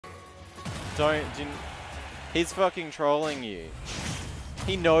don't. He's fucking trolling you.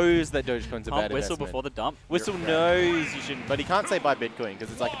 He knows that Dogecoin's a bad Whissle investment. before the dump. Whissle knows you shouldn't, but he can't say buy Bitcoin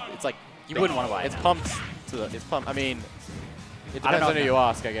because it's like you wouldn't want to buy it. It's pumped to the. It's pumped. I mean, it depends on who you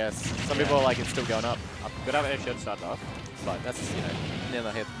ask, I guess. Some people are like it's still going up. Good have it should start off. But that's,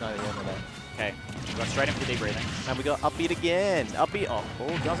 neither here nor there. Okay, we got straight into deep breathing. And we got upbeat again. Upbeat. Oh,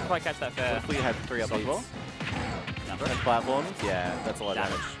 doesn't quite catch that fair. What if we had 3 upbeats? Number. And platforms? Yeah, that's a lot of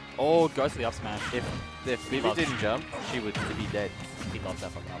damage. Oh, goes for the up smash. If Vivi didn't jump, she would be dead. He loves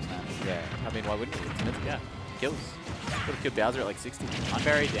that fucking up smash. Yeah, I mean, why wouldn't he? It's yeah, kills. Would have killed Bowser at like 60.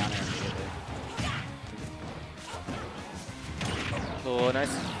 Unburied down air immediately. Oh,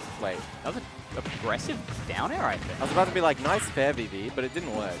 nice. Wait. That was an aggressive down air, I think. I was about to be like, nice fair Vivi, but it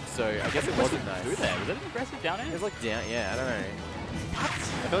didn't work. So I guess it wasn't nice. Who there? Was that an aggressive down air? It was like down, yeah, I don't know. What?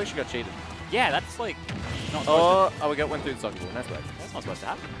 I feel like she got cheated. Yeah, that's like not supposed to. Oh, we got one through the soccer ball. Nice work. That's not supposed to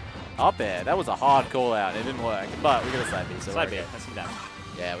happen. Up air. That was a hard call out. It didn't work. But we got a side B. So side B. That's some damage.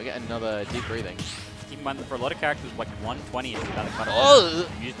 Yeah, we get another deep breathing. Keep in mind that for a lot of characters, like 120 is about to cut off.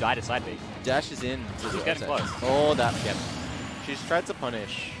 You just die to side B. Dashes in. She's getting close. Oh, that. Yep. She's tried to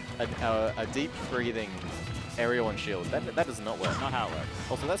punish a deep breathing aerial and shield. That does not work. That's not how it works.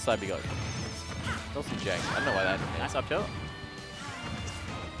 Also, that's side B go. Nelson Jang. I don't know why that. Nice up tilt.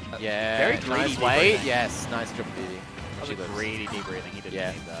 Yeah. Very greedy. Nice weight. Yes. Nice triple Vivi. That was a greedy deep breathing. He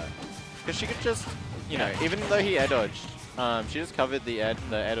didn't need that. Because she could just, you know, even though he air dodged, she just covered the air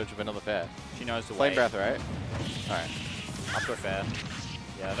dodge of another fair. She knows the Flame way. breath, right? Alright. Up to a fair.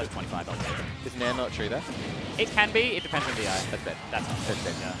 Yeah, that's 25. Is Nair not true there? It can be. It depends on DI. That's bad. That's not. That's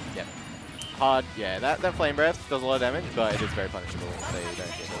bad. Yeah. Yep. Hard. Yeah, that flame breath does a lot of damage, but it is very punishable, so you don't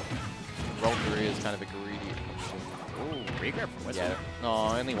get it. Roll through is kind of a greedy option. Ooh, regrab from Whissle. Yeah. No,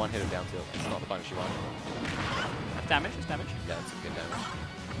 only one hit of down tilt. It's not the punish you want. That's damage. It's damage. Yeah, that's some good damage.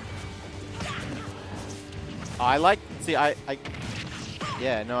 I like, see,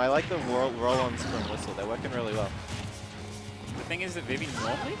 yeah, no, I like the roll-ons from Whissle. They're working really well. The thing is that Vivi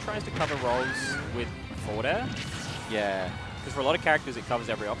normally tries to cover rolls with forward air. Yeah. Because for a lot of characters, it covers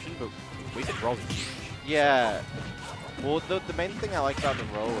every option, but we think rolls are huge. Yeah. Well, the main thing I like about the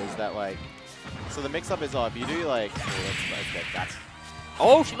roll is that, like, so the mix-up is, if you do, like, that's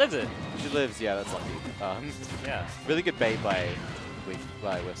oh, she lives it. She lives, yeah, that's lucky. Yeah. Really good bait by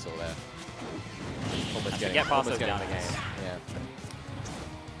Whissle there. Almost getting the game. Yeah.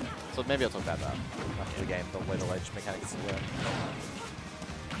 So maybe I'll talk about that after the game, the way the ledge mechanics work.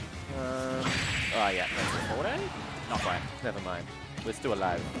 Oh yeah, that's the forward air? Not quite. Never mind. We're still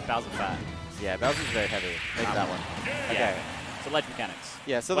alive. Bowser fat. Yeah, Bowser's very heavy. Maybe that one. Yeah. Okay. So ledge mechanics.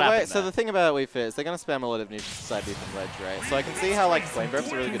 Yeah, so the thing about Wii Fit is they're going to spam a lot of new side B from ledge, right? So I can see how like Flame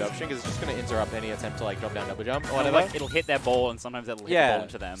Breath's a really good option because it's just going to interrupt any attempt to like drop down double jump or whatever. Like, it'll hit their ball and sometimes it'll hit the ball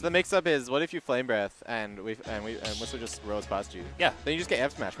into them. So the mix-up is, what if you Flame Breath and Whissle just rolls past you? Yeah. Then you just get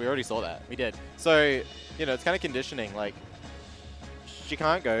F smash. We already saw that. We did. So, you know, it's kind of conditioning. Like, she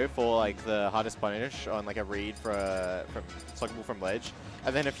can't go for like the hardest punish on like a read from Sockable from ledge,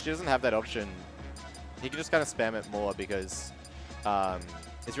 and then if she doesn't have that option, he can just kind of spam it more because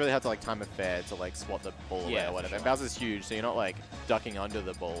it's really hard to like time a fair to like swat the ball away or whatever. Sure. And Bowser's huge, so you're not like ducking under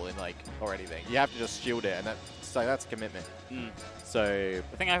the ball in like or anything. You have to just shield it, and that's a commitment. So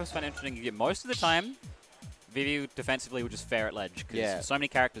the thing I always find interesting is most of the time, Vivi defensively will just fair at ledge because for so many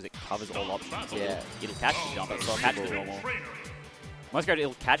characters it covers all options. So it'll catch the jump, it'll catch the normal. Most characters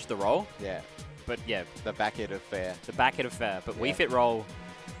it'll catch the roll. Yeah. But yeah, the back hit of fair. The back hit of fair, but Wii Fit roll.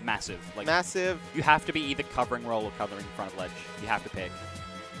 Massive. Like, massive. You have to be either covering roll or covering in front of ledge. You have to pick.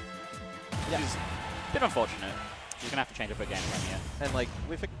 Which is a bit unfortunate. You're gonna have to change up a game plan here.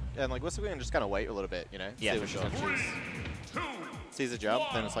 And like Whissle can just kind of wait a little bit, you know? Yeah, for sure. Sees a jump,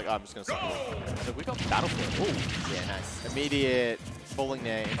 then it's like, oh, I'm just gonna suck it. So we got Battlefield. Ooh. Yeah, nice. Immediate falling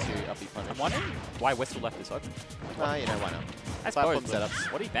there into upbeat punish. I'm wondering why Whissle left this open. You know, why not? That's platform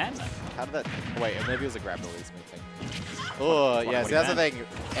setups. What did he ban then? How did that? Wait, maybe it was a grab release thing. Oh, yeah, so that's the thing.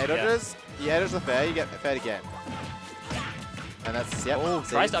 Air dodgers, you air dodge the fair, you get fair again. And that's, yep. Oh,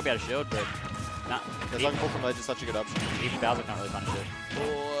 tries to up out of shield, but nah. There's like a pull from ledge is such a good option. Even Bowser can't really punish it.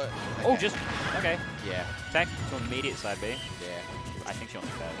 Oh, just, okay. Yeah. Attack to immediate side B. Yeah. I think she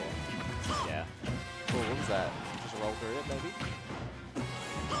wants fair here. Yeah. Cool, what was that? Just roll through it, maybe?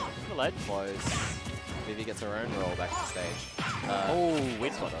 The ledge. Close. Vivi gets her own roll back to stage.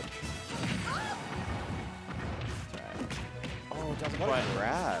 Weird spot dodge. Oh, doesn't quite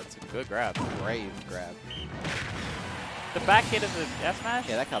grab. It's a good grab. Brave grab. The back hit of the F smash?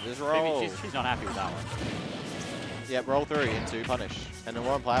 Yeah, that covers roll. She's not happy with that one. Yep, roll through into punish. And then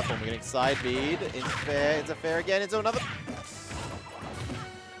we're on platform. We're getting side bead. Into fair. It's a fair again. Into another.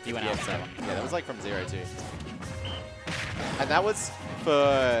 He went out for that one. Yeah, that was like from 0-2. And that was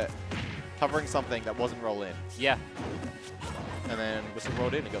for covering something that wasn't roll in. Yeah. And then Whissle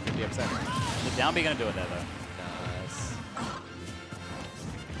rolled in and got 50%. The down B going to do it there, though. Nice.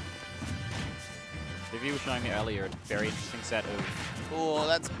 Vivi was showing me earlier a very interesting set of... Oh,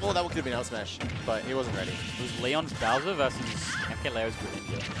 that could have been out smash, but he wasn't ready. It was Leon's Bowser versus MK Leo's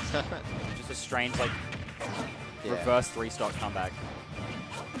Greninja. Just a strange, like, reverse 3-stock comeback.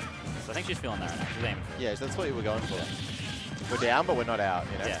 So I think she's feeling that right now. She's aiming for it. Yeah, that's what we were going for. We're down, but we're not out,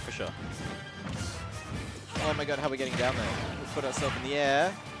 you know? Yeah, for sure. Oh my god, how are we getting down there? We put ourselves in the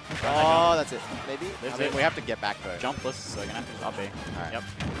air. Oh, that's it. Maybe? I mean, we have to get back, though. Jumpless, so we're going to have to just up B. Alright. Yep.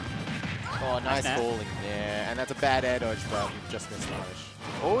 Oh, nice falling there. And that's a bad air dodge, but we've just missed punish.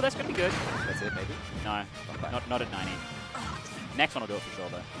 Oh, that's going to be good. That's it, maybe? No, not at 90. Next one will do it for sure,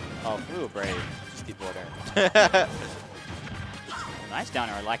 though. Oh, we were brave. Just keep water. Nice down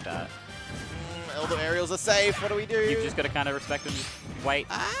air, I like that. Elbow aerials are safe. What do we do? You've just got to kind of respect them, just wait.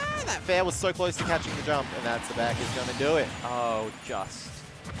 Ah, that fair was so close to catching the jump, and that's the back is going to do it. Oh, just.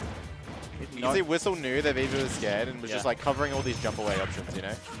 You can see Whissle knew that Vivi was scared and was just like covering all these jump away options, you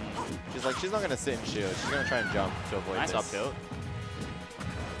know? She's like, she's not going to sit and shield. She's going to try and jump to avoid nice this. up tilt.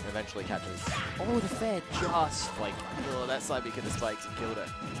 And eventually catches. Oh, the fair just like. Oh, that side B could have spiked and killed her.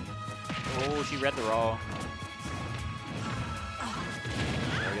 Oh, she read the roll.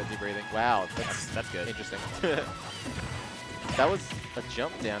 There we go, deep breathing. Wow, that's good. Interesting. That was a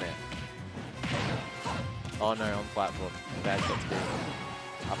jump down air. Oh no, on platform. Bad shot's big.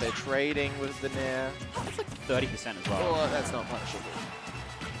 Up there trading with the Nair. That's like 30% as well. Oh, that's not punishable.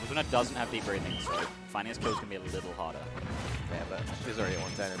 Luna doesn't have deep breathing, so finding his kills can be a little harder. Yeah, but she's already at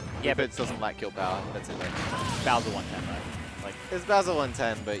 110. And yeah, but it doesn't lack kill power. That's it. Like. Bowser 110 though. Like it's Bowser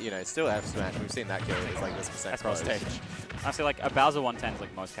 110, but you know, still F smash. We've seen that kill. It's like this percent cross stage. Honestly, like a Bowser 110 is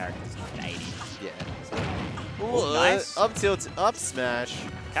like most characters an 80. Yeah. So, ooh, nice. Up tilt, up smash.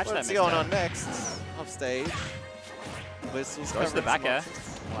 Catch What's that going on next? Off stage. Whistle's goes to the back air.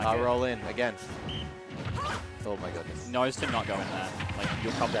 I'll roll in again. Oh my goodness. Knows to not go in there. Like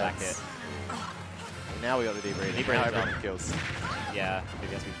you'll come back hit. Now we got the deep breathing. Now everyone kills. Yeah, it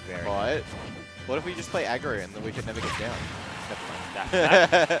has to be very. But what if we just play aggro and then we could never get down?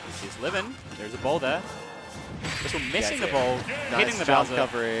 That. She's living. There's a ball there. Whissle missing the ball, nice hitting the jump Bowser.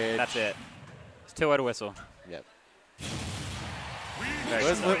 coverage. That's it. It's 2-0 to Whissle. Yep.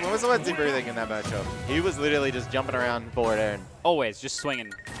 When was the one deep breathing in that matchup? He was literally just jumping around forward air. And always, just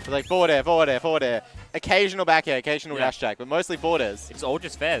swinging. Like forward air, forward air, forward air. Occasional back air, occasional dash jack, but mostly forward airs. It's all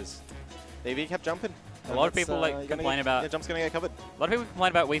just fairs. Vivi kept jumping. A lot of people like complain about... Yeah, jump's going to get covered. A lot of people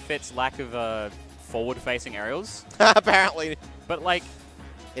complain about Wii Fit's lack of forward-facing aerials. Apparently. But like...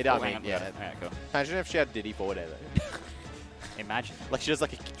 I mean, yeah. Alright, cool. Imagine if she had Diddy forward air though. Imagine. Like she does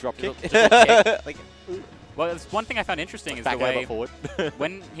like a drop kick. Like, well, it's one thing I found interesting is the way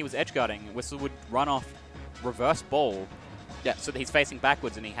when he was edge guarding, Whissle would run off reverse ball. Yeah. So that he's facing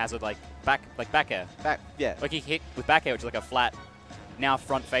backwards and he has a back air. Yeah. Like he hit with back air, which is like a flat, now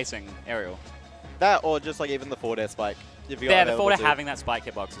front facing aerial. That or just like even the forward air spike. Yeah, the forward air having that spike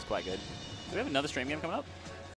hitbox is quite good. Do we have another stream game coming up?